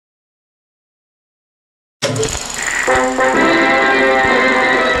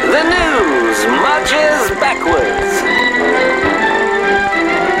marches backwards.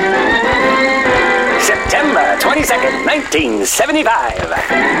 September 22nd, 1975.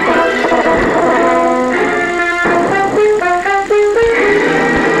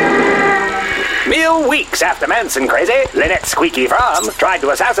 Mere weeks after Manson crazy, Lynette Squeaky Fromm tried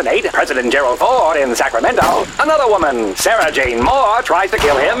to assassinate President Gerald Ford in Sacramento. Another woman, Sarah Jane Moore, tries to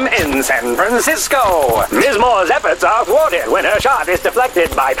kill him in San Francisco. Ms. Moore's efforts are thwarted when her shot is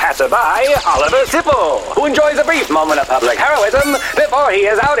deflected by passerby Oliver Sipple, who enjoys a brief moment of public heroism before he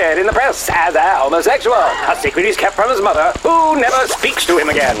is outed in the press as a homosexual. A secret he's kept from his mother, who never speaks to him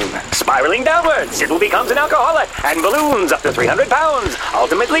again. Spiraling downwards, Sipple becomes an alcoholic and balloons up to 300 pounds,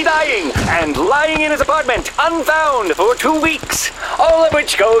 ultimately dying and lying in his apartment, unfound for 2 weeks. All of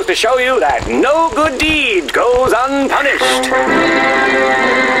which goes to show you that no good deed goes unpunished.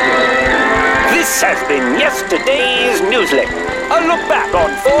 This has been yesterday's newsletter. A look back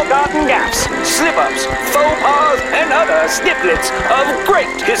on forgotten gaffes, slip-ups, faux pas, and other snippets of great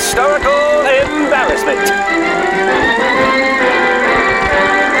historical embarrassment.